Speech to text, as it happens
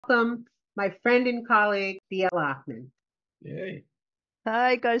welcome my friend and colleague, B.L. Ochman. Yay.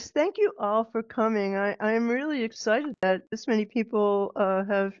 Hi, guys. Thank you all for coming. I'm really excited that this many people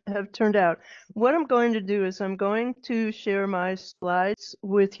have turned out. What I'm going to do is I'm going to share my slides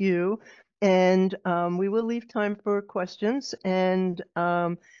with you, and we will leave time for questions. And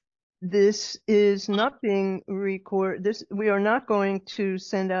this is not being recorded. We are not going to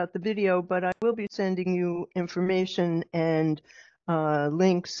send out the video, but I will be sending you information and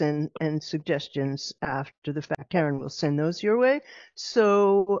links and suggestions after the fact. Karen will send those your way.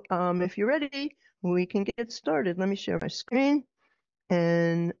 So if you're ready, we can get started. Let me share my screen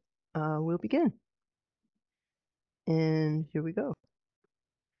and we'll begin. And here we go.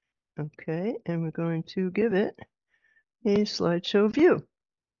 Okay, and we're going to give it a slideshow view.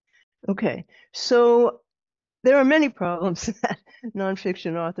 Okay, so there are many problems that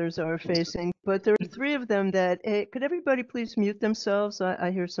nonfiction authors are facing, but there are three of them that, could everybody please mute themselves? I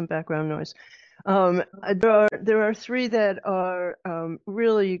hear some background noise. There are three that are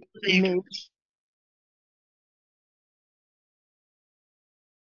really major.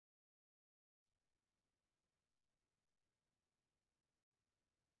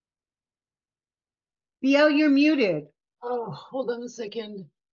 B.L., you're muted. Oh, hold on a second.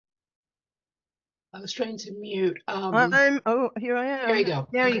 I was trying to mute. Here I am. There you go.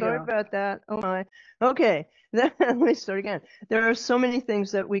 There you Sorry go. about that. Oh my. Okay, let me start again. There are so many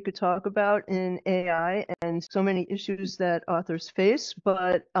things that we could talk about in AI and so many issues that authors face,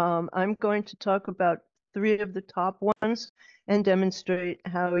 but I'm going to talk about three of the top ones and demonstrate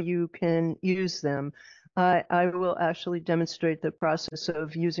how you can use them. I will actually demonstrate the process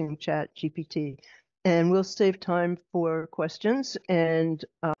of using ChatGPT. And we'll save time for questions, and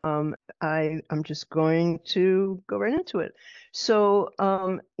I'm just going to go right into it. So,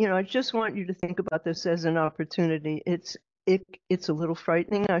 I just want you to think about this as an opportunity. It's a little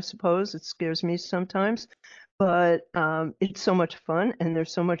frightening, I suppose. It scares me sometimes, but it's so much fun, and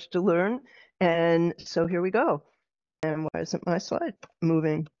there's so much to learn. And so here we go. And why isn't my slide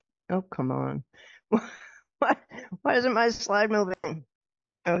moving? Oh, come on. Why isn't my slide moving?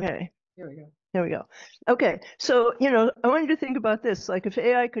 Okay. Here we go. There we go. Okay, so, I want you to think about this. Like, if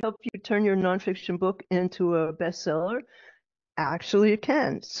AI could help you turn your nonfiction book into a bestseller, actually it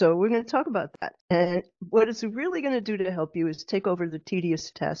can. So we're going to talk about that. And what it's really going to do to help you is take over the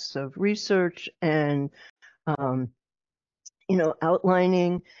tedious tasks of research and,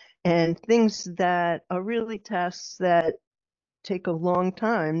 outlining and things that are really tasks that take a long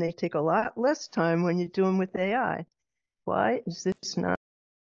time. They take a lot less time when you do them with AI. Why is this not?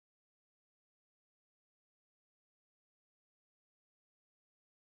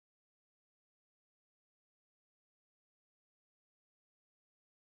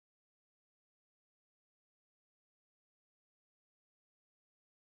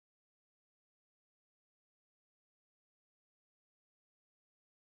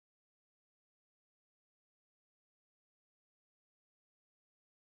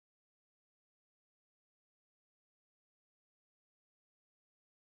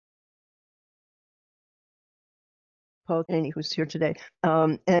 Paul Cheney, who's here today.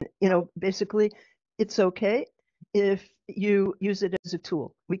 And, basically, it's okay if you use it as a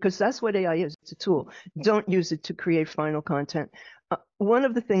tool, because that's what AI is. It's a tool. Don't use it to create final content. One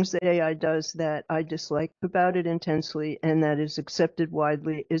of the things that AI does that I dislike about it intensely and that is accepted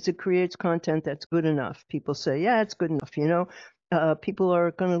widely is it creates content that's good enough. People say, yeah, it's good enough. People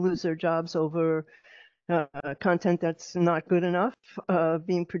are going to lose their jobs over content that's not good enough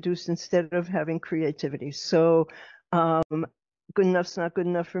being produced instead of having creativity. So good enough's not good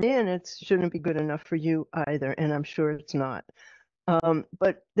enough for me, and it shouldn't be good enough for you either, and I'm sure it's not.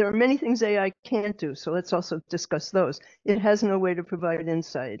 But there are many things AI can't do, so let's also discuss those. It has no way to provide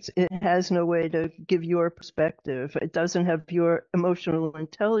insights. It has no way to give your perspective. It doesn't have your emotional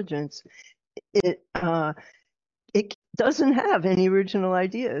intelligence. It doesn't have any original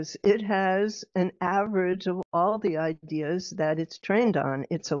ideas. It has an average of all the ideas that it's trained on.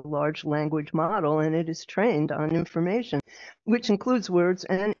 It's a large language model, and it is trained on information, which includes words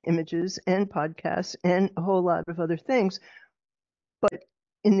and images and podcasts and a whole lot of other things. But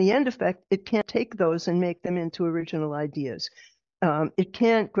in the end effect, it can't take those and make them into original ideas. It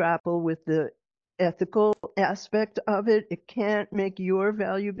can't grapple with the ethical aspect of it. It can't make your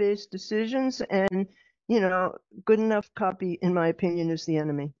value-based decisions, and good enough copy, in my opinion, is the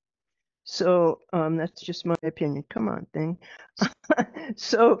enemy. So that's just my opinion. Come on, thing.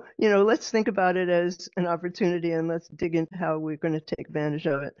 So, let's think about it as an opportunity, and let's dig into how we're going to take advantage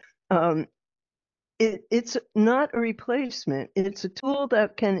of it. It's not a replacement. It's a tool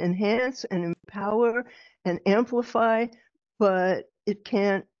that can enhance and empower and amplify, but it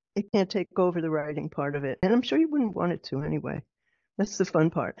can't it can't take over the writing part of it. And I'm sure you wouldn't want it to anyway. That's the fun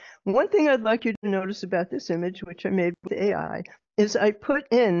part. One thing I'd like you to notice about this image, which I made with AI, is I put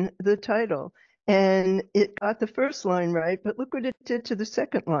in the title and it got the first line right, but look what it did to the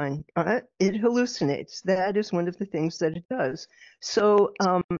second line. It hallucinates. That is one of the things that it does. So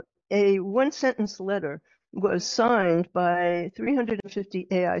a one-sentence letter was signed by 350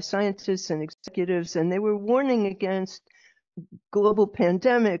 AI scientists and executives, and they were warning against global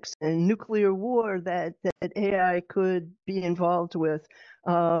pandemics and nuclear war that AI could be involved with.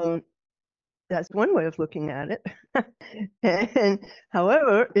 That's one way of looking at it. And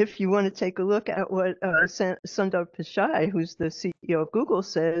however, if you want to take a look at what Sundar Pichai, who's the CEO of Google,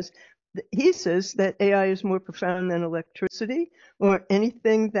 says, he says that AI is more profound than electricity or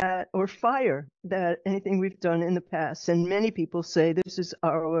anything that, or fire, that anything we've done in the past. And many people say this is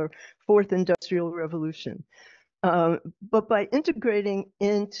our fourth industrial revolution. But by integrating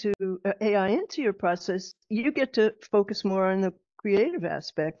into AI into your process, you get to focus more on the creative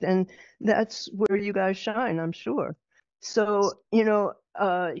aspect, and that's where you guys shine, I'm sure. So,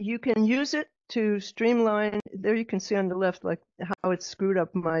 you can use it to streamline. There you can see on the left, like how it screwed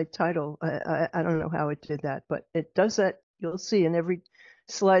up my title. I don't know how it did that, but it does that. You'll see in every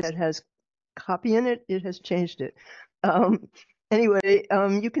slide that has copy in it, it has changed it. Anyway,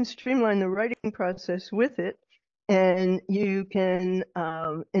 you can streamline the writing process with it, and you can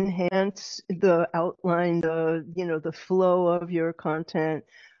enhance the outline, the flow of your content.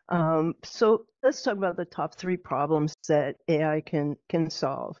 So let's talk about the top 3 problems that AI can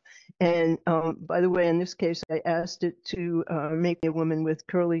solve. And by the way, in this case, I asked it to make a woman with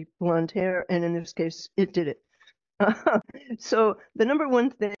curly blonde hair, and in this case, it did it. So the number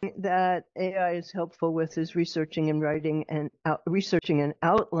one thing that AI is helpful with is researching and writing and researching and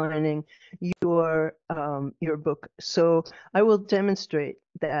outlining your book. So I will demonstrate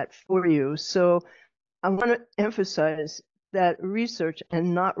that for you. So I want to emphasize that research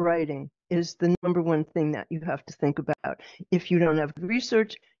and not writing is the number one thing that you have to think about. If you don't have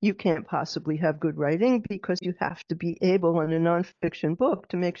research, you can't possibly have good writing, because you have to be able in a nonfiction book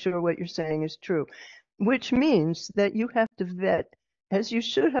to make sure what you're saying is true, which means that you have to vet, as you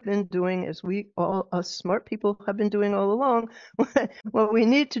should have been doing, as us smart people have been doing all along. What we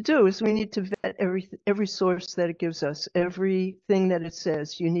need to do is we need to vet every source that it gives us, everything that it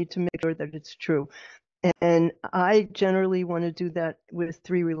says. You need to make sure that it's true. And I generally want to do that with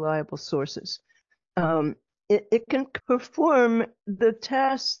 3 reliable sources. It can perform the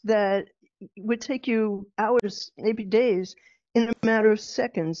tasks that would take you hours, maybe days, in a matter of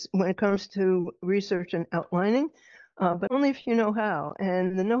seconds when it comes to research and outlining, but only if you know how.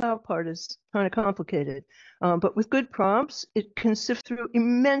 And the know-how part is kind of complicated. But with good prompts, it can sift through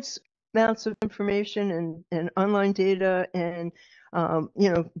immense amounts of information and online data, and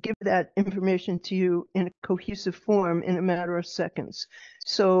give that information to you in a cohesive form in a matter of seconds.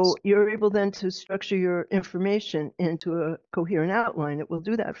 So you're able then to structure your information into a coherent outline. It will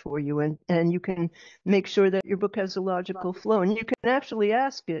do that for you, and you can make sure that your book has a logical flow. And you can actually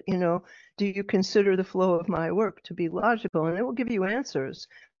ask it, do you consider the flow of my work to be logical? And it will give you answers.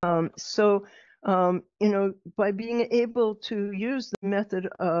 By being able to use the method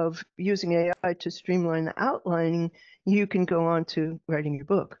of using AI to streamline the outlining, you can go on to writing your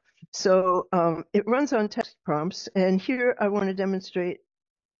book. So it runs on text prompts, and here I want to demonstrate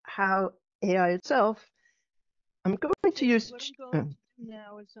how AI itself. I'm going to use. What I'm going to do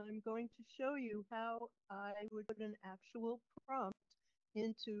now is I'm going to show you how I would put an actual prompt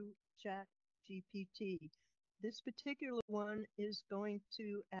into ChatGPT. This particular one is going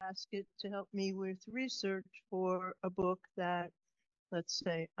to ask it to help me with research for a book that, let's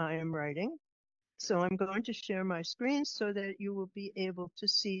say, I am writing. So I'm going to share my screen so that you will be able to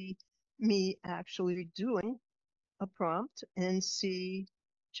see me actually doing a prompt and see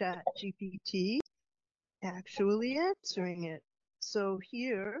ChatGPT actually answering it. So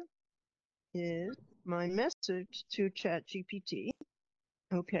here is my message to ChatGPT.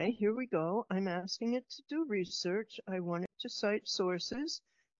 Okay, here we go. I'm asking it to do research. I want it to cite sources,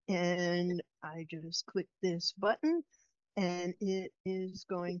 and I just click this button, and it is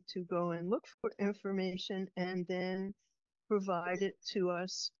going to go and look for information and then provide it to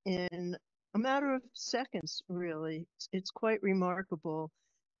us in a matter of seconds, really. It's quite remarkable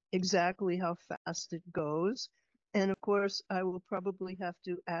exactly how fast it goes. And of course, I will probably have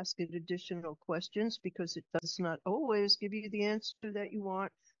to ask it additional questions, because it does not always give you the answer that you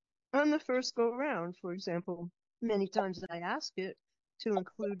want on the first go round. For example, many times I ask it to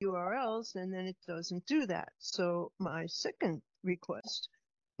include URLs, and then it doesn't do that. So my second request,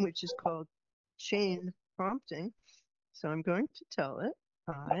 which is called chain prompting, so I'm going to tell it,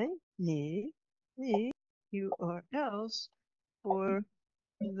 I need the URLs for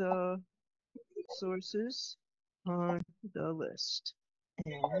the sources on the list.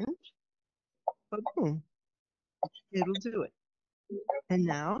 And boom, it'll do it. And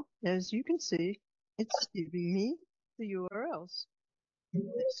now, as you can see, it's giving me the URLs.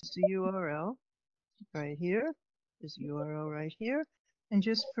 This is the URL right here. This URL right here. And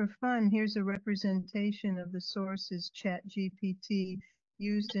just for fun, here's a representation of the sources ChatGPT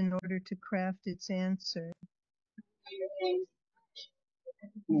used in order to craft its answer.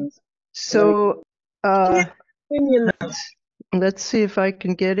 So, let's see if I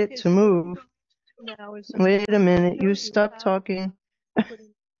can get it to move. Wait a minute, you stop talking.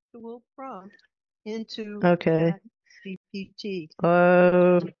 Dual prompt into okay. GPT.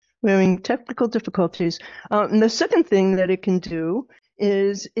 We're having technical difficulties. And the second thing that it can do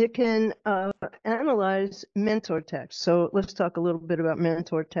is it can analyze mentor text. So let's talk a little bit about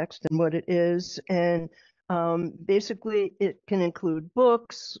mentor text and what it is. And basically, it can include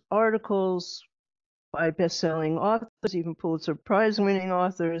books, articles by best-selling authors, even Pulitzer Prize-winning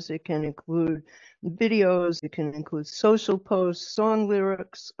authors. It can include videos. It can include social posts, song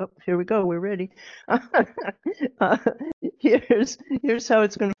lyrics. Oh, here we go. We're ready. Here's how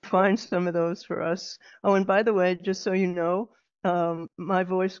it's going to find some of those for us. Oh, and by the way, just so you know, my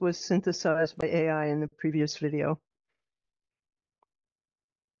voice was synthesized by AI in the previous video.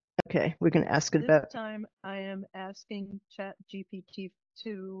 Okay, we're going to ask it about. This time I am asking ChatGPT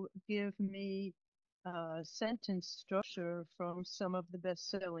to give me sentence structure from some of the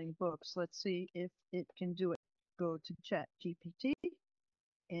best-selling books. Let's see if it can do it. Go to ChatGPT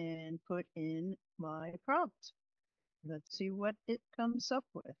and put in my prompt. Let's see what it comes up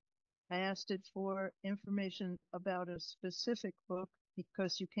with. I asked it for information about a specific book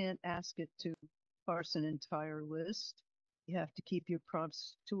because you can't ask it to parse an entire list. You have to keep your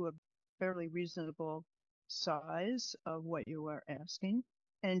prompts to a fairly reasonable size of what you are asking.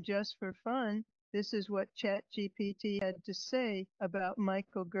 And just for fun, this is what ChatGPT had to say about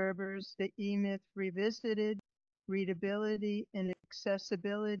Michael Gerber's The E-Myth Revisited: Readability and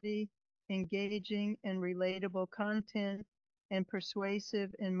Accessibility, Engaging and Relatable Content, and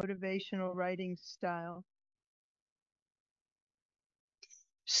Persuasive and Motivational Writing Style.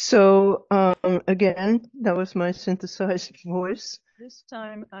 So again, that was my synthesized voice. This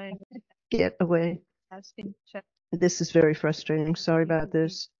time I get away. Asking Chat. This is very frustrating. Sorry about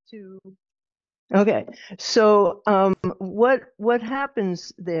this. Okay, so what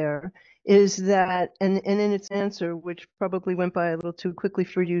happens there is that, and in its answer, which probably went by a little too quickly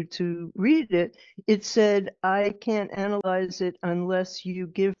for you to read it, it said, I can't analyze it unless you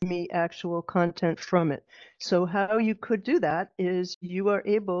give me actual content from it. So how you could do that is you are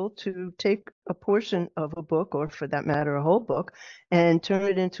able to take a portion of a book, or for that matter, a whole book, and turn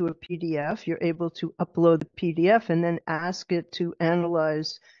it into a PDF. You're able to upload the PDF and then ask it to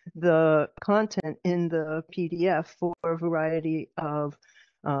analyze the content in the PDF for a variety of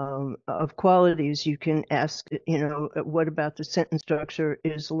qualities. You can ask, what about the sentence structure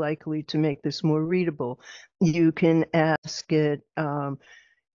is likely to make this more readable? You can ask it,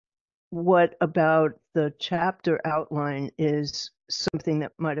 what about the chapter outline is something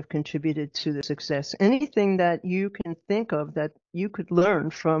that might have contributed to the success? Anything that you can think of that you could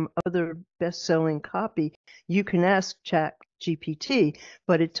learn from other best-selling copy, you can ask ChatGPT.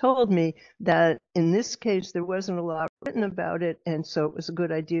 But it told me that in this case, there wasn't a lot written about it, and so it was a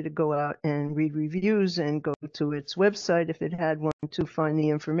good idea to go out and read reviews and go to its website if it had one to find the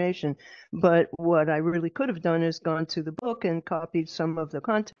information. But what I really could have done is gone to the book and copied some of the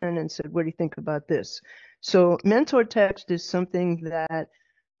content and said, what do you think about this? So mentor text is something that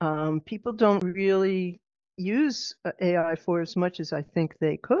people don't really use AI for as much as I think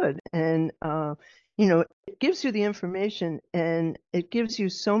they could. And, it gives you the information, and it gives you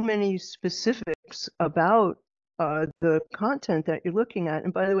so many specifics about the content that you're looking at.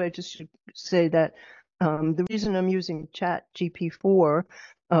 And by the way, I just should say that the reason I'm using ChatGPT-4,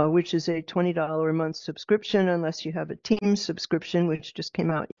 which is a $20 a month subscription, unless you have a team subscription, which just came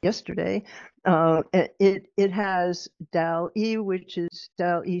out yesterday. It has DAL-E, which is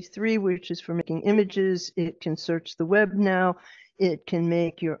DAL-E3, which is for making images. It can search the web now. It can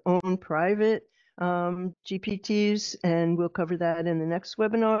make your own private GPTs, and we'll cover that in the next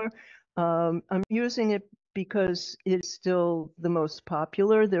webinar. I'm using it because it's still the most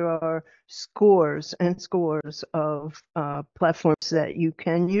popular. There are scores and scores of platforms that you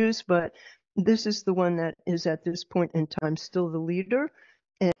can use, but this is the one that is at this point in time still the leader.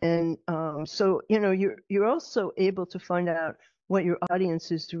 And so, you're also able to find out what your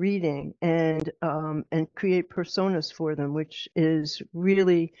audience is reading and create personas for them, which is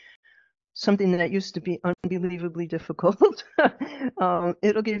really something that used to be unbelievably difficult.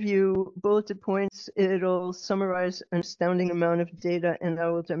 It'll give you bulleted points. It'll summarize an astounding amount of data, and I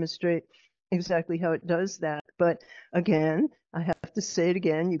will demonstrate exactly how it does that. But again, I have to say it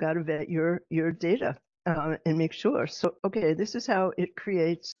again, you got to vet your data and make sure. So, okay, this is how it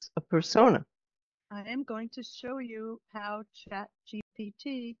creates a persona. I am going to show you how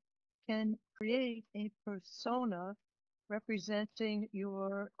ChatGPT can create a persona representing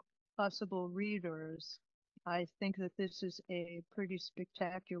your possible readers. I think that this is a pretty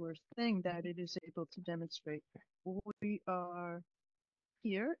spectacular thing that it is able to demonstrate. We are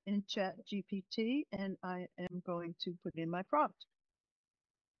here in ChatGPT, and I am going to put in my prompt.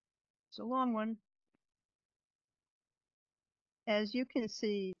 It's a long one. As you can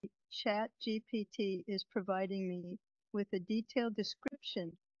see, ChatGPT is providing me with a detailed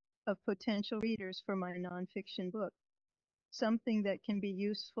description of potential readers for my nonfiction book, something that can be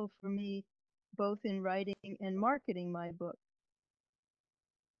useful for me both in writing and marketing my book.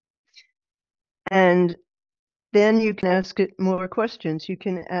 And then you can ask it more questions. You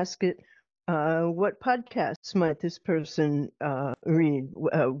can ask it, what podcasts might this person read,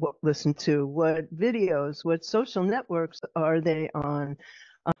 listen to? What videos, what social networks are they on?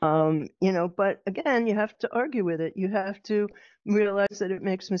 But again, you have to argue with it. You have to realize that it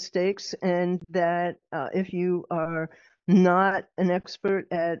makes mistakes, and that if you are not an expert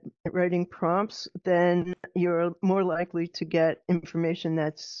at writing prompts, then you're more likely to get information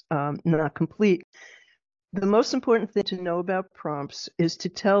that's not complete. The most important thing to know about prompts is to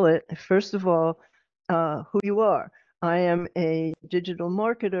tell it, first of all, who you are. I am a digital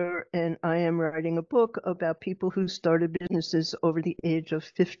marketer, and I am writing a book about people who started businesses over the age of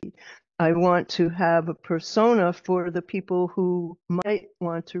 50. I want to have a persona for the people who might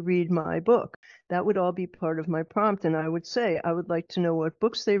want to read my book. That would all be part of my prompt, and I would say, I would like to know what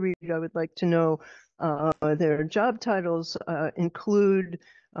books they read. I would like to know their job titles, include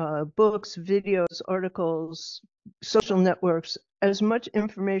books, videos, articles, social networks. As much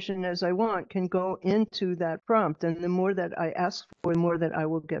information as I want can go into that prompt, and the more that I ask for, the more that I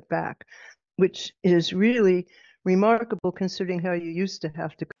will get back, which is really remarkable considering how you used to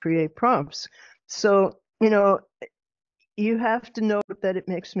have to create prompts. So, you have to know that it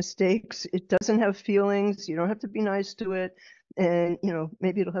makes mistakes. It doesn't have feelings. You don't have to be nice to it. And,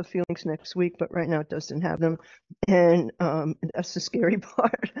 maybe it'll have feelings next week, but right now it doesn't have them. And that's the scary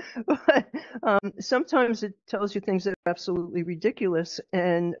part. But sometimes it tells you things that are absolutely ridiculous.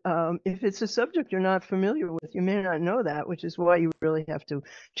 And if it's a subject you're not familiar with, you may not know that, which is why you really have to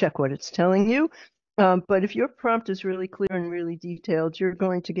check what it's telling you. But if your prompt is really clear and really detailed, you're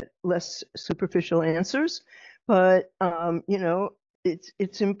going to get less superficial answers. But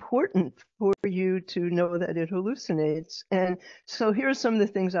it's important for you to know that it hallucinates. And so here are some of the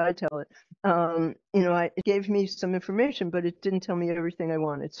things I tell it. It gave me some information, but it didn't tell me everything I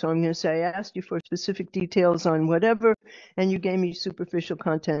wanted. So I'm going to say, I asked you for specific details on whatever, and you gave me superficial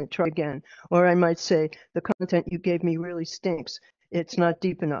content. Try again. Or I might say, the content you gave me really stinks. It's not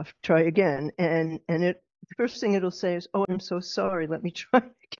deep enough. Try again. And the first thing it'll say is, oh, I'm so sorry. Let me try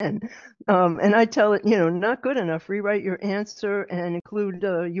again. And I tell it, not good enough. Rewrite your answer and include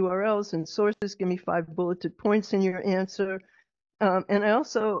URLs and sources. Give me 5 bulleted points in your answer. And I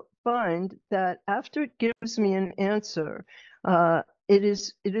also find that after it gives me an answer, it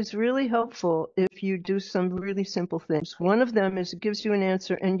is really helpful if you do some really simple things. One of them is it gives you an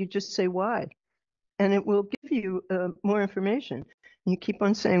answer and you just say why. And it will give you more information. And you keep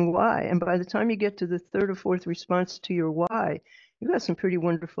on saying why. And by the time you get to the 3rd or 4th response to your why, you got some pretty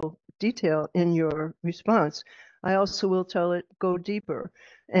wonderful detail in your response. I also will tell it, go deeper.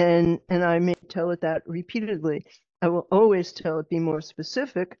 And I may tell it that repeatedly. I will always tell it, be more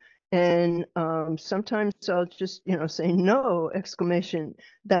specific. And sometimes I'll just, say no, exclamation,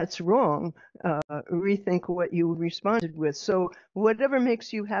 that's wrong. Rethink what you responded with. So whatever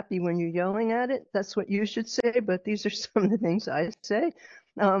makes you happy when you're yelling at it, that's what you should say. But these are some of the things I say.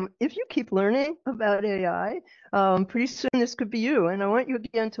 If you keep learning about AI, pretty soon this could be you. And I want you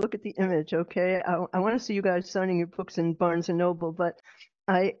again to look at the image, okay? I want to see you guys signing your books in Barnes & Noble, but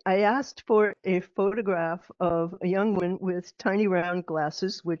I asked for a photograph of a young woman with tiny round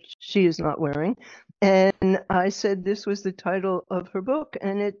glasses, which she is not wearing. And I said this was the title of her book,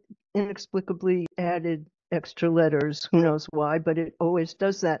 and it inexplicably added extra letters. Who knows why, but it always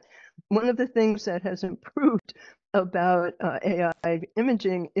does that. One of the things that has improved about AI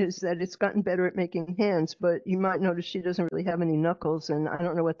imaging is that it's gotten better at making hands, but you might notice she doesn't really have any knuckles, and I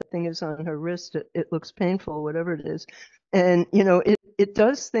don't know what the thing is on her wrist. It looks painful, whatever it is. And, it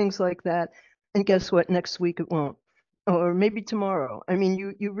does things like that. And guess what? Next week it won't. Or maybe tomorrow. I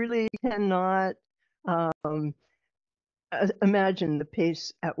mean, you really cannot imagine the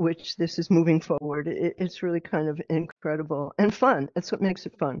pace at which this is moving forward. It's really kind of incredible and fun. That's what makes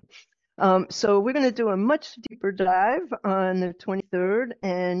it fun. So we're going to do a much deeper dive on the 23rd.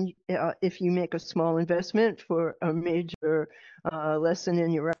 And if you make a small investment for a major lesson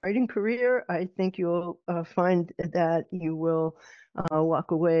in your writing career, I think you'll find that you will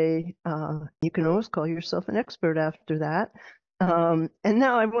walk away. You can always call yourself an expert after that. And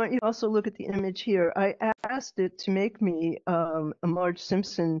now I want you to also look at the image here. I asked it to make me a Marge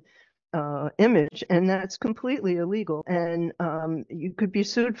Simpson image, and that's completely illegal. And you could be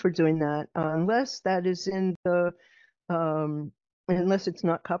sued for doing that unless that is in the, unless it's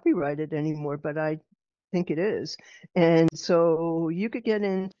not copyrighted anymore, but I think it is. And so you could get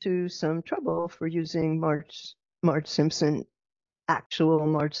into some trouble for using Marge Simpson, actual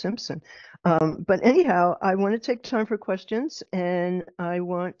Marge Simpson. But anyhow, I want to take time for questions, and I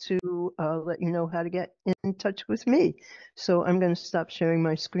want to let you know how to get in touch with me. So I'm going to stop sharing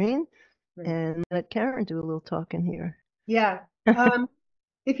my screen and let Karen do a little talking here. Yeah.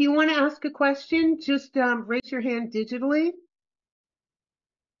 If you want to ask a question, just raise your hand digitally.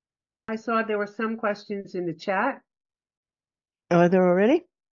 I saw there were some questions in the chat. Are there already?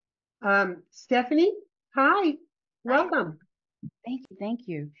 Stephanie, hi, welcome. Thank you, thank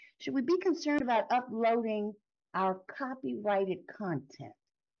you. Should we be concerned about uploading our copyrighted content?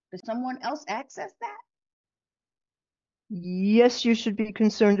 Does someone else access that? Yes, you should be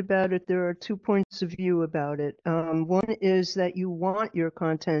concerned about it. There are 2 points of view about it. One is that you want your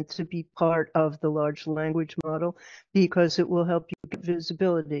content to be part of the large language model because it will help you get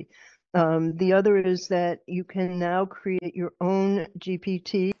visibility. The other is that you can now create your own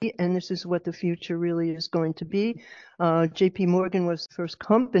GPT, and this is what the future really is going to be. JP Morgan was the first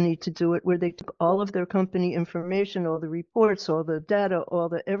company to do it, where they took all of their company information, all the reports, all the data, all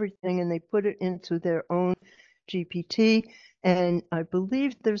the everything, and they put it into their own GPT. And I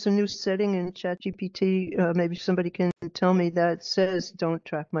believe there's a new setting in ChatGPT, maybe somebody can tell me, that says don't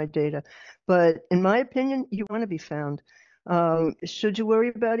track my data. But in my opinion, you want to be found. Should you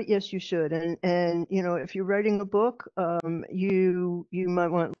worry about it? Yes, you should. And if you're writing a book, you might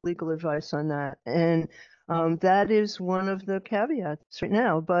want legal advice on that. And that is one of the caveats right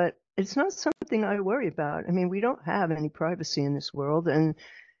now, but it's not something I worry about. I mean, we don't have any privacy in this world, and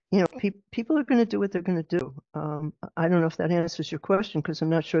people are going to do what they're going to do. I don't know if that answers your question, because I'm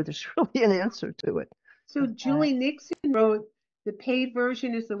not sure there's really an answer to it. So Julie Nixon wrote, the paid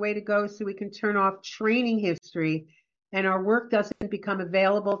version is the way to go so we can turn off training history and our work doesn't become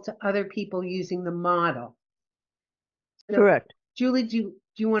available to other people using the model. So, correct. Julie, do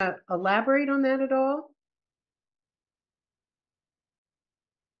you want to elaborate on that at all?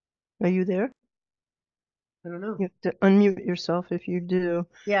 Are you there? I don't know. You have to unmute yourself if you do.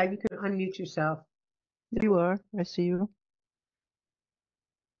 Yeah, you can unmute yourself. There you are. I see you.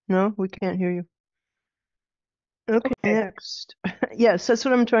 No, we can't hear you. Okay, next. Yes, that's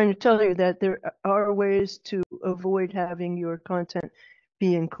what I'm trying to tell you, that there are ways to avoid having your content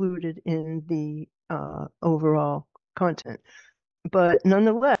be included in the overall content. But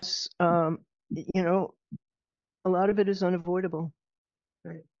nonetheless, a lot of it is unavoidable.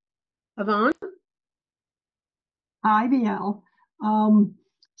 Right. Yvonne? Hi, B.L.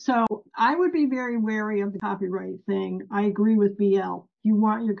 So I would be very wary of the copyright thing. I agree with B.L. You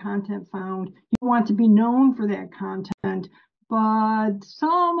want your content found. You want to be known for that content, but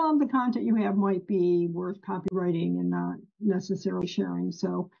some of the content you have might be worth copywriting and not necessarily sharing.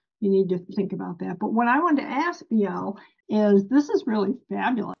 So you need to think about that. But what I wanted to ask B.L. is, this is really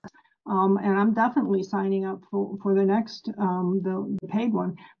fabulous. And I'm definitely signing up for the next, the paid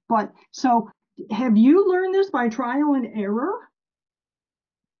one. But so have you learned this by trial and error?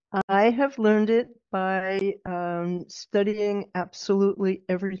 I have learned it by studying absolutely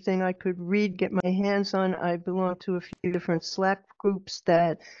everything I could read, get my hands on. I belong to a few different Slack groups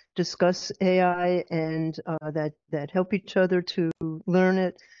that discuss AI and that help each other to learn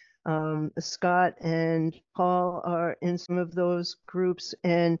it. Scott and Paul are in some of those groups,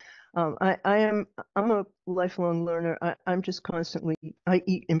 and I'm a lifelong learner. I'm just constantly, I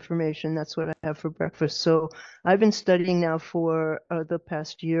eat information. That's what I have for breakfast. So I've been studying now for the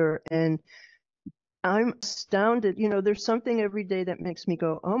past year, and I'm astounded. There's something every day that makes me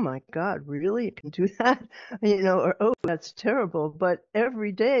go, oh my God, really? It can do that? Or, oh, that's terrible. But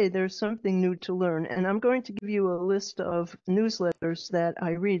every day there's something new to learn. And I'm going to give you a list of newsletters that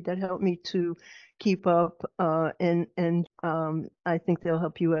I read that help me to keep up. And I think they'll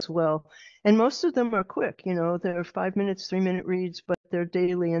help you as well. And most of them are quick. They're 5 minutes, 3-minute reads, but they're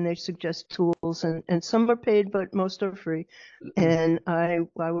daily and they suggest tools. And some are paid, but most are free. And I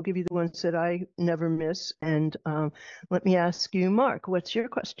will give you the ones that I never miss. And let me ask you, Mark, what's your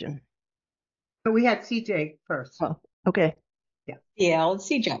question? But we had CJ first. Oh, okay. Yeah, let's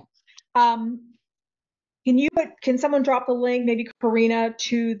see, Joe. Can someone drop the link, maybe Karina,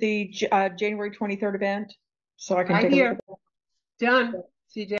 to the January 23rd event, so I can Right take a here. look at that? Done,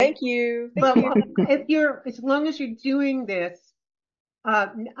 CJ. Thank you. But as long as you're doing this,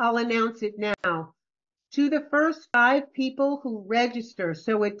 I'll announce it now. To the first 5 people who register,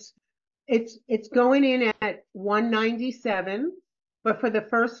 so it's going in at $197, but for the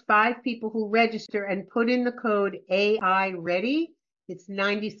first 5 people who register and put in the code AI ready, it's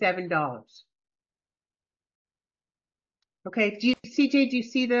 $97. Okay, CJ, do you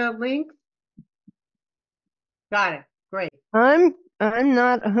see the link? Got it. Great. I'm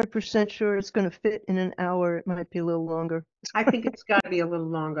not 100% sure it's going to fit in an hour. It might be a little longer. I think it's got to be a little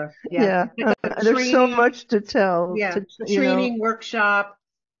longer. Yeah, there's so much to tell. Yeah, training workshop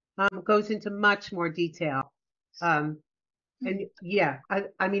goes into much more detail. And yeah,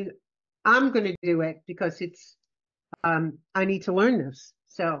 I mean, I'm going to do it because it's I need to learn this.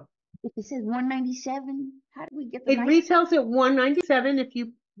 So If it says 197, how do we get the it retails at $197 if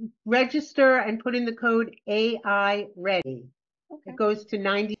you register and put in the code AI ready. Okay. It goes to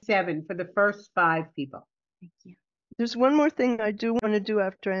 $97 for the first 5 people. Thank you. There's one more thing I do want to do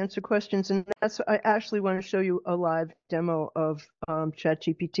after I answer questions, and that's I actually want to show you a live demo of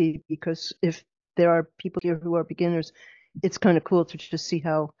ChatGPT, because if there are people here who are beginners, it's kind of cool to just see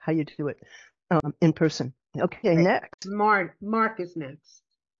how you do it in person. Okay, next. Mark is next.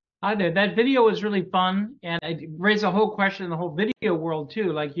 Hi there. That video was really fun, and it raised a whole question in the whole video world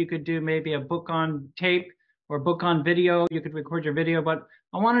too. Like you could do maybe a book on tape or a book on video. You could record your video, but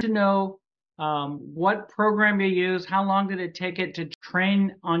I wanted to know what program you use. How long did it take it to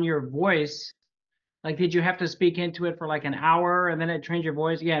train on your voice? Like, did you have to speak into it for like an hour and then it trained your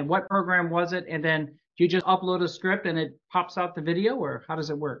voice? Yeah. And what program was it? And then do you just upload a script and it pops out the video, or how does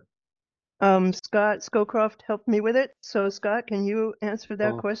it work? Scott Scowcroft helped me with it. So Scott, can you answer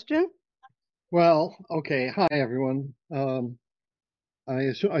that question? Well, okay. Hi, everyone. I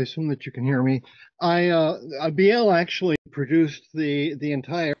assume that you can hear me. B.L. actually produced the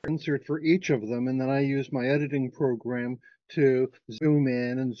entire insert for each of them, and then I used my editing program to zoom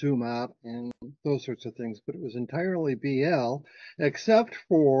in and zoom out and those sorts of things. But it was entirely B.L., except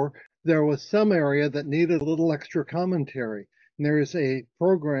for there was some area that needed a little extra commentary. And there is a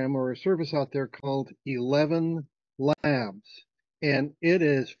program or a service out there called 11 Labs, and it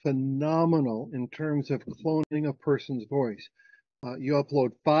is phenomenal in terms of cloning a person's voice. You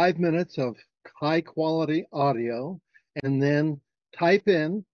upload 5 minutes of high quality audio and then type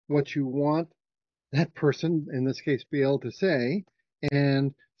in what you want that person, in this case B.L., to say.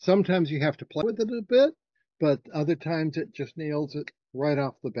 And sometimes you have to play with it a bit, but other times it just nails it right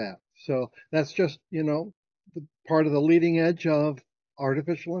off the bat. So that's just, the part of the leading edge of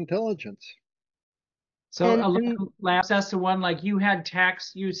artificial intelligence. So 11 Labs, that's the one, like you had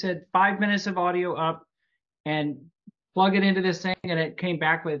text, you said 5 minutes of audio up and plug it into this thing and it came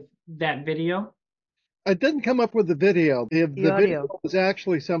back with that video? I didn't come up with the video. The audio video was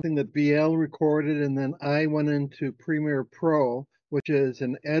actually something that B.L. recorded, and then I went into Premiere Pro, which is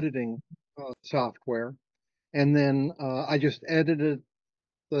an editing software, and then I just edited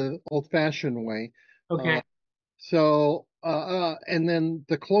the old-fashioned way. Okay. And then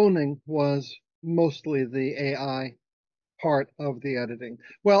the cloning was mostly the AI part of the editing.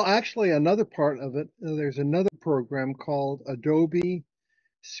 Well, actually, another part of it, there's another program called Adobe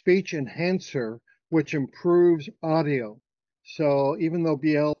Speech Enhancer, which improves audio. So even though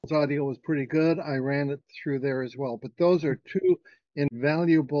B.L.'s audio was pretty good, I ran it through there as well. But those are 2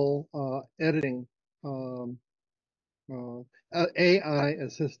 invaluable editing,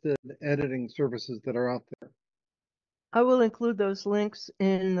 AI-assisted editing services that are out there. I will include those links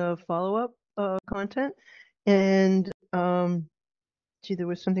in the follow-up content. And gee, there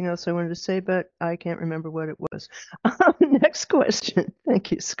was something else I wanted to say, but I can't remember what it was. Next question.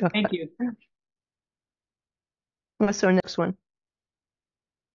 Thank you, Scott. Thank you. What's our next one?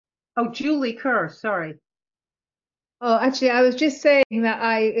 Oh, Julie Kerr, sorry. Oh, actually, I was just saying that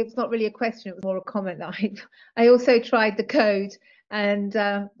it was not really a question, it was more a comment that I also tried the code And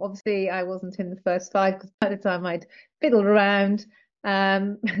obviously I wasn't in the first 5 because by the time I'd fiddled around,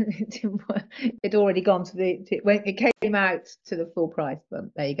 it'd already gone to when it came out to the full price.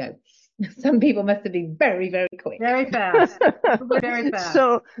 But there you go. Some people must have been very, very quick. Very fast. Very fast.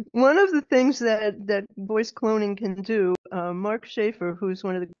 So one of the things that voice cloning can do, Mark Schaefer, who's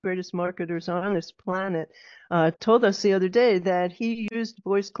one of the greatest marketers on this planet, told us the other day that he used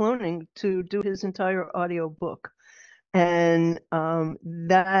voice cloning to do his entire audio book. And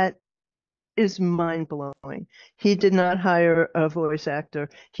that is mind-blowing. He did not hire a voice actor.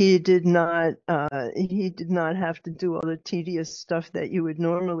 He did not have to do all the tedious stuff that you would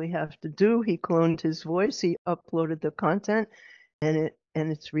normally have to do. He cloned his voice, he uploaded the content, and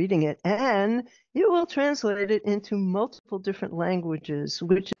it's reading it, and it will translate it into multiple different languages,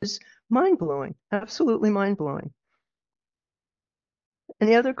 which is mind-blowing, absolutely mind-blowing.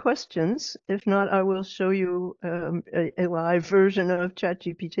 Any other questions? If not, I will show you a live version of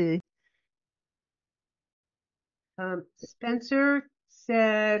ChatGPT. Spencer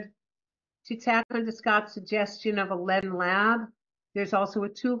said, to tack onto Scott's suggestion of a Len Lab, there's also a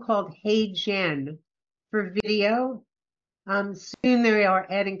tool called HeyGen for video. Soon they are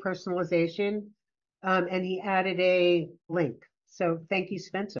adding personalization, and he added a link. So thank you,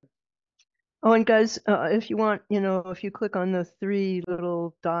 Spencer. Oh, and guys, if you want, if you click on the 3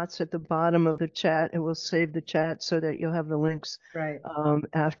 little dots at the bottom of the chat, it will save the chat so that you'll have the links Right.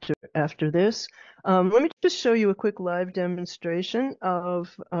 after this. Let me just show you a quick live demonstration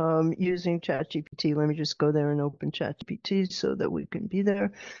of using ChatGPT. Let me just go there and open ChatGPT so that we can be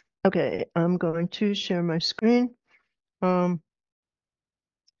there. Okay, I'm going to share my screen.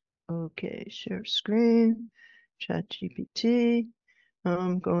 Okay, share screen, ChatGPT.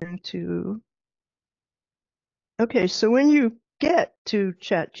 I'm going to. Okay, so when you get to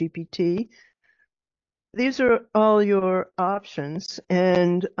ChatGPT, these are all your options.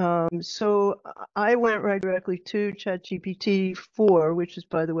 And so I went right directly to ChatGPT 4, which is,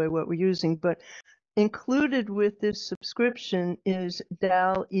 by the way, what we're using. But included with this subscription is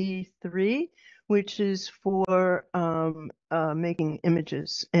DAL-E 3, which is for making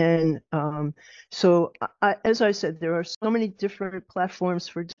images. And so, as I said, there are so many different platforms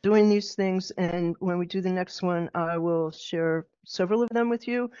for doing these things. And when we do the next one, I will share several of them with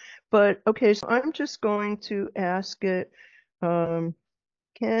you. But okay, so I'm just going to ask it,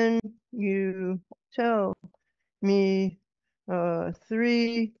 can you tell me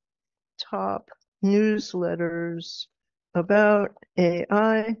 3 top newsletters about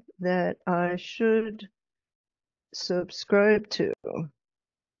AI that I should subscribe to?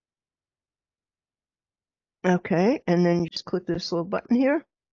 Okay, and then you just click this little button here.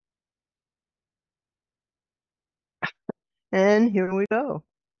 And here we go.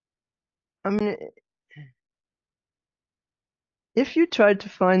 I mean, if you tried to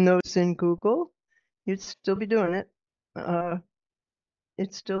find those in Google, you'd still be doing it.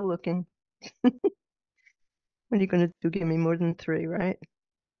 It's still looking. What are you going to do? Give me more than 3, right?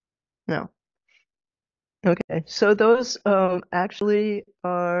 No. Okay, so those actually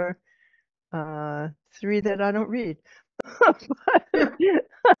are 3 that I don't read.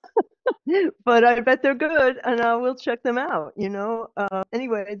 But I bet they're good, and I will check them out,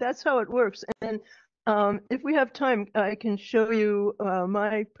 Anyway, that's how it works. And if we have time, I can show you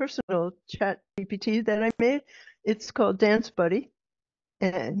my personal chat GPT that I made. It's called Dance Buddy.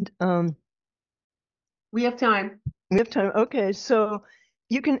 And we have time. We have time. Okay, so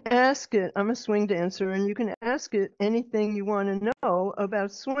you can ask it. I'm a swing dancer, and you can ask it anything you want to know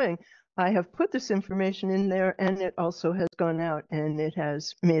about swing. I have put this information in there, and it also has gone out and it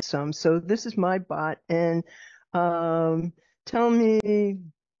has made some. So this is my bot, and tell me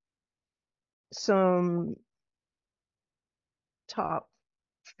some top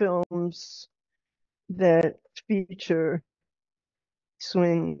films that feature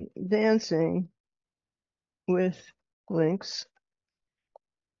swing dancing with links.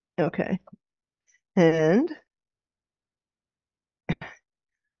 Okay, and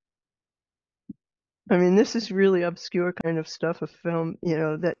I mean, this is really obscure kind of stuff, a film,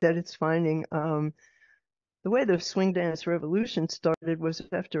 that it's finding. The way the swing dance revolution started was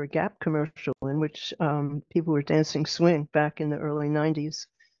after a Gap commercial in which people were dancing swing back in the early 90s.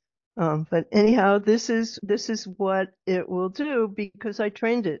 But anyhow, this is what it will do because I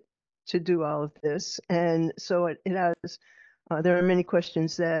trained it to do all of this. And so it has, there are many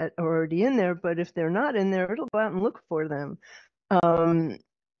questions that are already in there, but if they're not in there, it'll go out and look for them.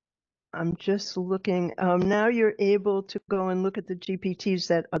 I'm just looking. Now you're able to go and look at the GPTs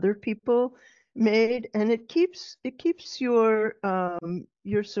that other people made, and it keeps your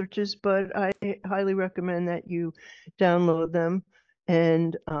searches, but I highly recommend that you download them.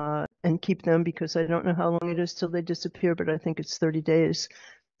 and keep them, because I don't know how long it is till they disappear, but I think it's 30 days.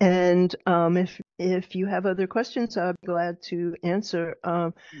 And if you have other questions, I'd be glad to answer.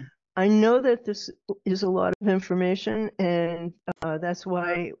 I know that this is a lot of information, and that's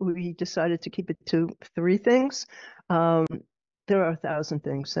why we decided to keep it to 3 things. There are 1,000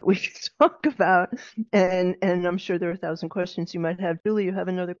 things that we could talk about, and I'm sure there are 1,000 questions you might have. Julie, you have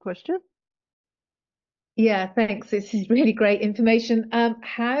another question? Yeah, thanks. This is really great information.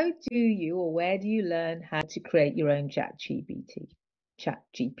 How do you, or where do you learn how to create your own chat GPT?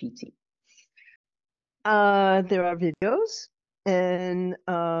 There are videos, and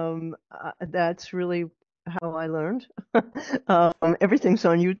that's really how I learned. Everything's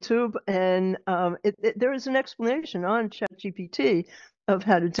on YouTube, and there is an explanation on ChatGPT of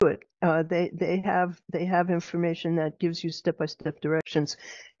how to do it. They have information that gives you step-by-step directions.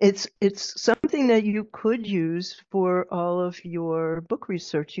 It's something that you could use for all of your book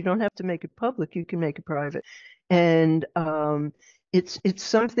research. You don't have to make it public. You can make it private, and it's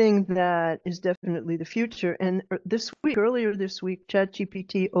something that is definitely the future. And earlier this week,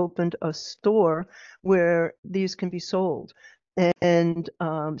 ChatGPT opened a store where these can be sold. And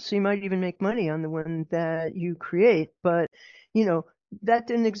so you might even make money on the one that you create. But, that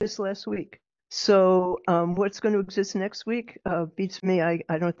didn't exist last week. So what's going to exist next week beats me. I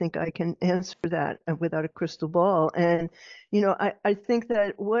don't think I can answer that without a crystal ball. And, I think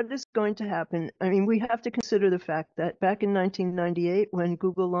that what is going to happen, I mean, we have to consider the fact that back in 1998, when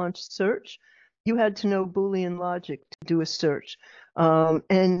Google launched search, you had to know Boolean logic to do a search.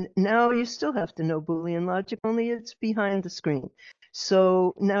 And now you still have to know Boolean logic, only it's behind the screen.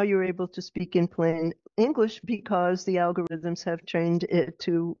 So now you're able to speak in plain English because the algorithms have trained it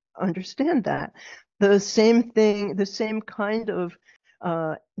to understand that. The same thing, the same kind of,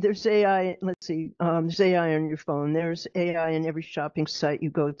 there's AI, let's see, there's AI on your phone, there's AI in every shopping site you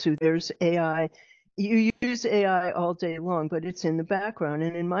go to, there's AI, you use AI all day long, but it's in the background.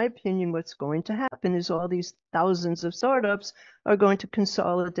 And in my opinion, what's going to happen is all these thousands of startups are going to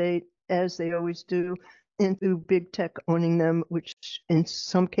consolidate, as they always do, into big tech owning them, which in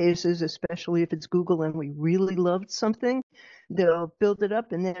some cases, especially if it's Google and we really loved something, they'll build it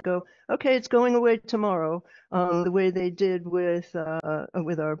up and then go, okay, it's going away tomorrow. The way they did with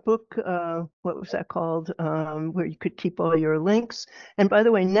our book, what was that called? Where you could keep all your links. And by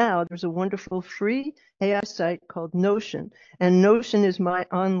the way, now there's a wonderful free AI site called Notion, and Notion is my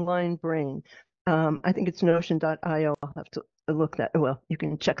online brain. I think it's notion.io. I'll have to look that. Well, you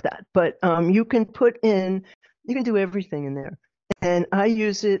can check that, but you can do everything in there. And I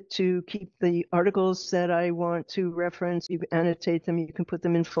use it to keep the articles that I want to reference. You can annotate them. You can put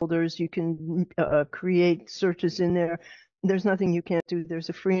them in folders. You can create searches in there. There's nothing you can't do. There's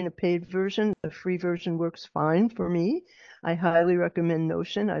a free and a paid version. The free version works fine for me. I highly recommend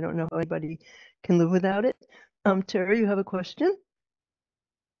Notion. I don't know how anybody can live without it. Terry, you have a question?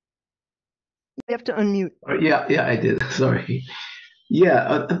 You have to unmute. Yeah, I did. Sorry.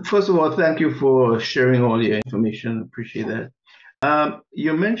 Yeah, first of all, thank you for sharing all your information. Appreciate that.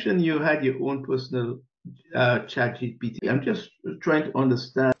 You mentioned you had your own personal chat GPT. I'm just trying to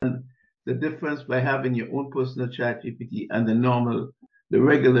understand the difference by having your own personal chat GPT and the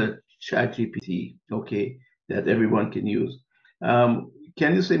regular chat GPT, okay, that everyone can use. Can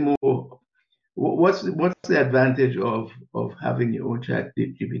you say more? What's the advantage of having your own chat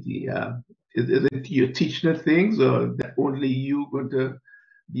GPT? Is it you're teaching it things, or that only you going to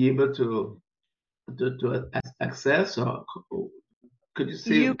be able to access, or could you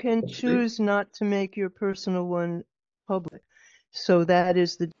say? You can choose not to make your personal one public. So that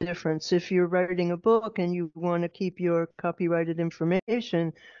is the difference. If you're writing a book and you want to keep your copyrighted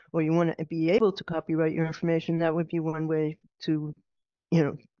information, or you want to be able to copyright your information, that would be one way to,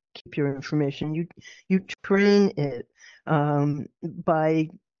 keep your information. You train it by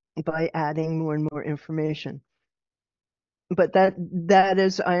adding more and more information. But that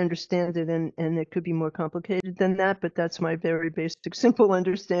is, I understand it, and it could be more complicated than that, but that's my very basic, simple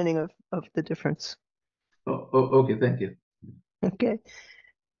understanding of the difference. Oh, okay, thank you. Okay.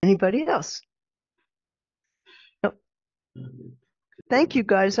 Anybody else? No. Thank you,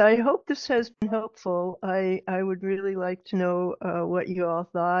 guys. I hope this has been helpful. I would really like to know what you all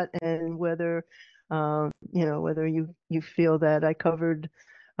thought, and whether whether you feel that I covered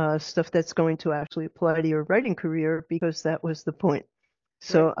stuff that's going to actually apply to your writing career, because that was the point.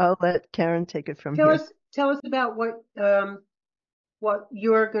 So right. I'll let Karen take it from here. Tell us about what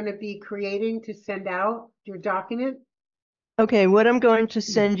you're going to be creating to send out, your document. Okay, what I'm going to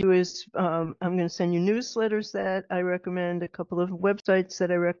send you is, I'm going to send you newsletters that I recommend, a couple of websites that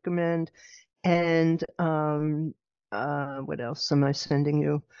I recommend, and what else am I sending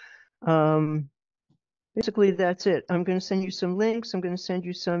you? Basically, that's it. I'm going to send you some links. I'm going to send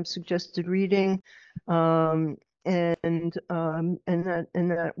you some suggested reading, and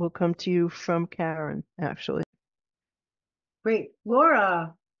that will come to you from Karen, actually. Great.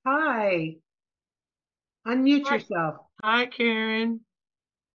 Laura, hi. Unmute Hi. yourself. Hi, Karen.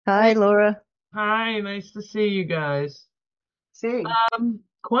 Hi, Laura. Hi, nice to see you guys. Sing.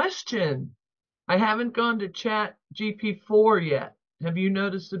 Question. I haven't gone to Chat GP4 yet. Have you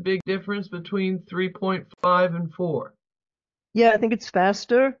noticed a big difference between 3.5 and 4? Yeah, I think it's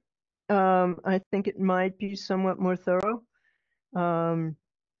faster. I think it might be somewhat more thorough. ChatGPT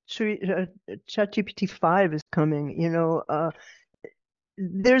 5 is coming. You know,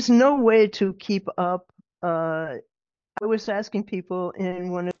 there's no way to keep up. I was asking people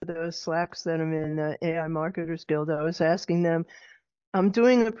in one of the Slacks that I'm in, the AI Marketers Guild, I was asking them, I'm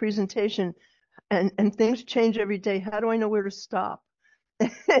doing a presentation and things change every day. How do I know where to stop?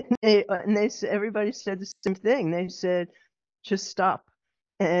 Everybody said the same thing. They said, just stop.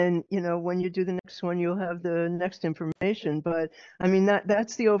 And you know, when you do the next one, you'll have the next information. But I mean,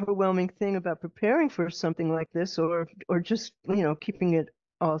 that's the overwhelming thing about preparing for something like this, or just, you know, keeping it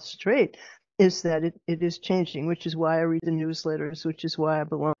all straight, is that it is changing, which is why I read the newsletters, which is why I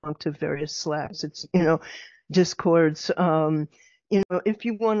belong to various Slacks. It's, you know, Discords. You know, if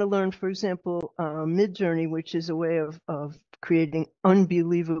you want to learn, for example, Midjourney, which is a way of creating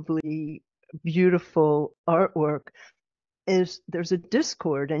unbelievably beautiful artwork, there's a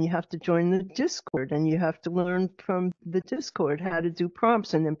Discord, and you have to join the Discord, and you have to learn from the Discord how to do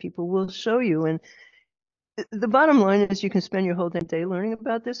prompts, and then people will show you. And the bottom line is, you can spend your whole damn day learning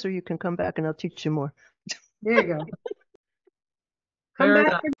about this, or you can come back and I'll teach you more. There you go. Come Fair back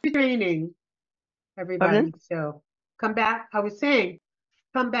enough. for the training, everybody. Pardon? So come back. I was saying,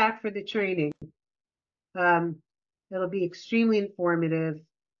 come back for the training. It'll be extremely informative.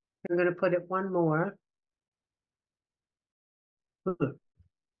 I'm going to put it one more.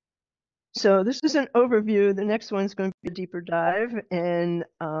 So this is an overview. The next one's going to be a deeper dive, and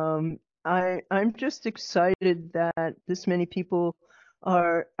I'm just excited that this many people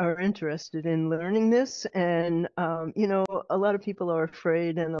are interested in learning this. And you know, a lot of people are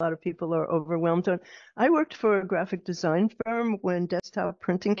afraid, and a lot of people are overwhelmed. I worked for a graphic design firm when desktop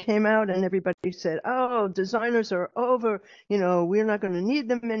printing came out, and everybody said, "Oh, designers are over. You know, we're not going to need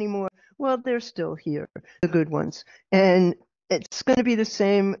them anymore." Well, they're still here, the good ones, and it's going to be the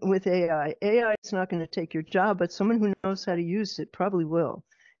same with AI. AI is not going to take your job, but someone who knows how to use it probably will.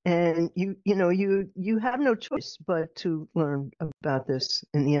 And you have no choice but to learn about this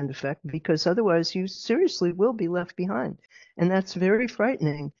in the end effect, because otherwise you seriously will be left behind. And that's very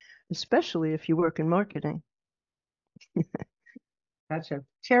frightening, especially if you work in marketing. Gotcha.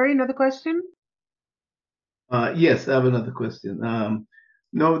 Terry, another question? Yes, I have another question.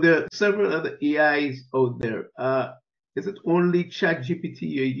 No, there are several other AIs out there. Is it only ChatGPT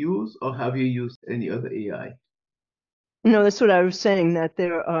you use, or have you used any other AI? No, that's what I was saying, that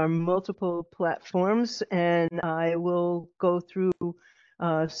there are multiple platforms, and I will go through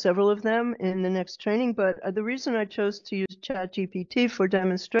several of them in the next training. But the reason I chose to use ChatGPT for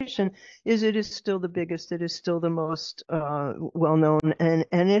demonstration is it is still the biggest, it is still the most well-known, and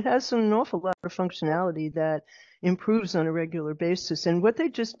it has an awful lot of functionality that improves on a regular basis. And what they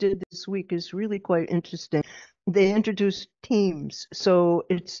just did this week is really quite interesting. They introduced teams. So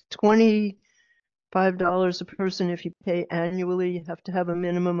it's $25 a person if you pay annually. You have to have a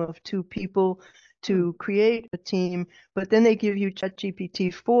minimum of 2 people to create a team, but then they give you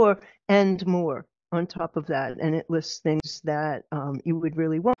ChatGPT 4 and more on top of that, and it lists things that you would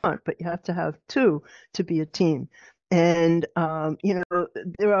really want, but you have to have 2 to be a team. And you know,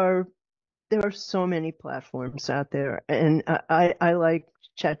 there are so many platforms out there, and I like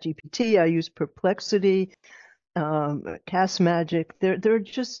ChatGPT. I use Perplexity, Cast Magic. There are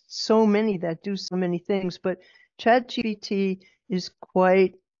just so many that do so many things, but ChatGPT is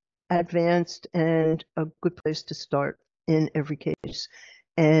quite advanced and a good place to start in every case.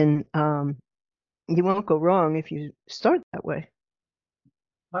 And you won't go wrong if you start that way.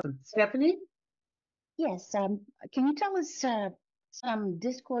 Awesome. Stephanie? Yes, can you tell us some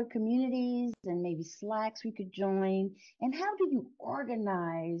Discord communities and maybe Slacks we could join? And how do you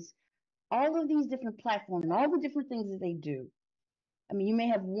organize all of these different platforms and all the different things that they do? I mean, you may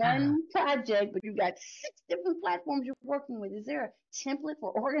have one project, but you've got 6 different platforms you're working with. Is there a template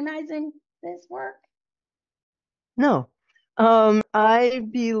for organizing this work? No. I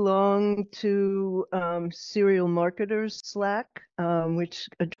belong to Serial Marketers Slack, which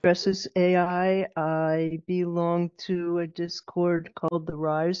addresses AI. I belong to a Discord called the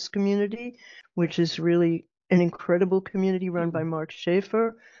Rise Community, which is really an incredible community run by Mark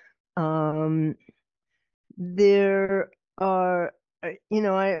Schaefer. There are,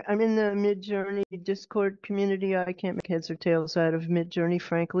 I'm in the Midjourney Discord community. I can't make heads or tails out of Midjourney,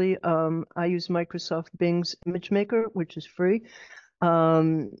 frankly. I use Microsoft Bing's ImageMaker, which is free.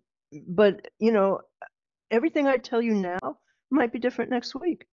 But, everything I tell you now might be different next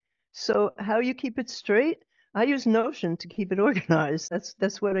week. So how you keep it straight? I use Notion to keep it organized.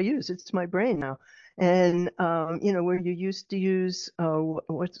 That's what I use. It's my brain now. And, where you used to use,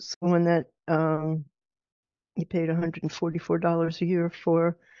 what's the one that, you paid $144 a year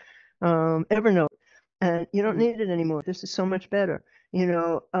for Evernote, and you don't need it anymore. This is so much better,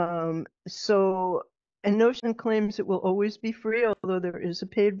 so, and Notion claims it will always be free, although there is a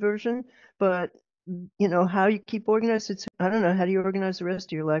paid version. But how you keep organized, I don't know, how do you organize the rest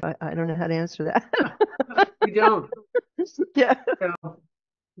of your life? I don't know how to answer that. You don't. Yeah. So,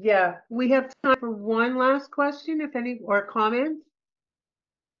 yeah, we have time for one last question, if any, or comment.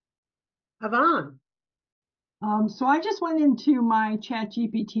 Yvonne. So I just went into my chat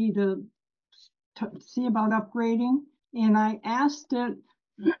GPT to see about upgrading, and I asked it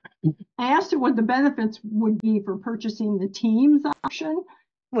what the benefits would be for purchasing the Teams option.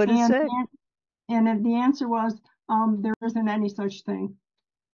 What did it say? And the answer was, there isn't any such thing.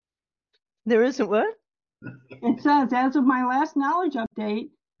 There isn't what? It says, as of my last knowledge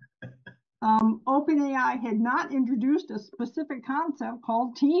update, OpenAI had not introduced a specific concept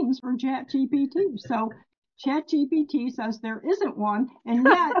called Teams for ChatGPT. So ChatGPT says there isn't one, and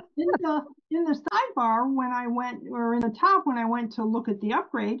yet in the sidebar when I went, or in the top when I went to look at the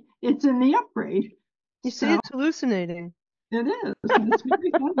upgrade, it's in the upgrade. You see, it's hallucinating. It is. It's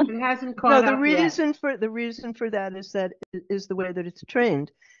very funny. It hasn't caught No, up yet. the reason for that is the way that it's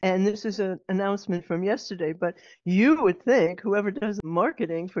trained. And this is an announcement from yesterday, but you would think whoever does the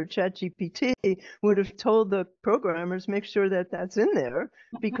marketing for ChatGPT would have told the programmers, make sure that that's in there,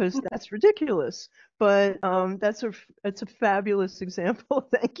 because that's ridiculous. But it's a fabulous example.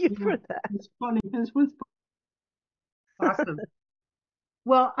 Thank you for that. It's funny. This was Awesome.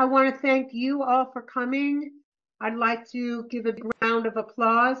 Well, I want to thank you all for coming. I'd like to give a round of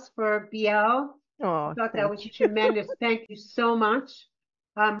applause for B.L. I thought that was tremendous. Thank you so much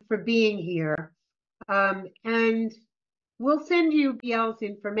for being here. And we'll send you B.L.'s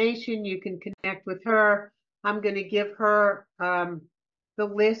information. You can connect with her. I'm going to give her the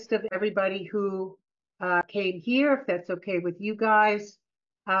list of everybody who came here, if that's okay with you guys.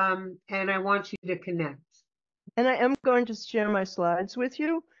 And I want you to connect. And I am going to share my slides with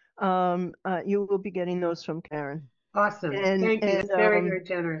you. You will be getting those from Karen. Awesome. Thank you. It's very, very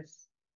generous.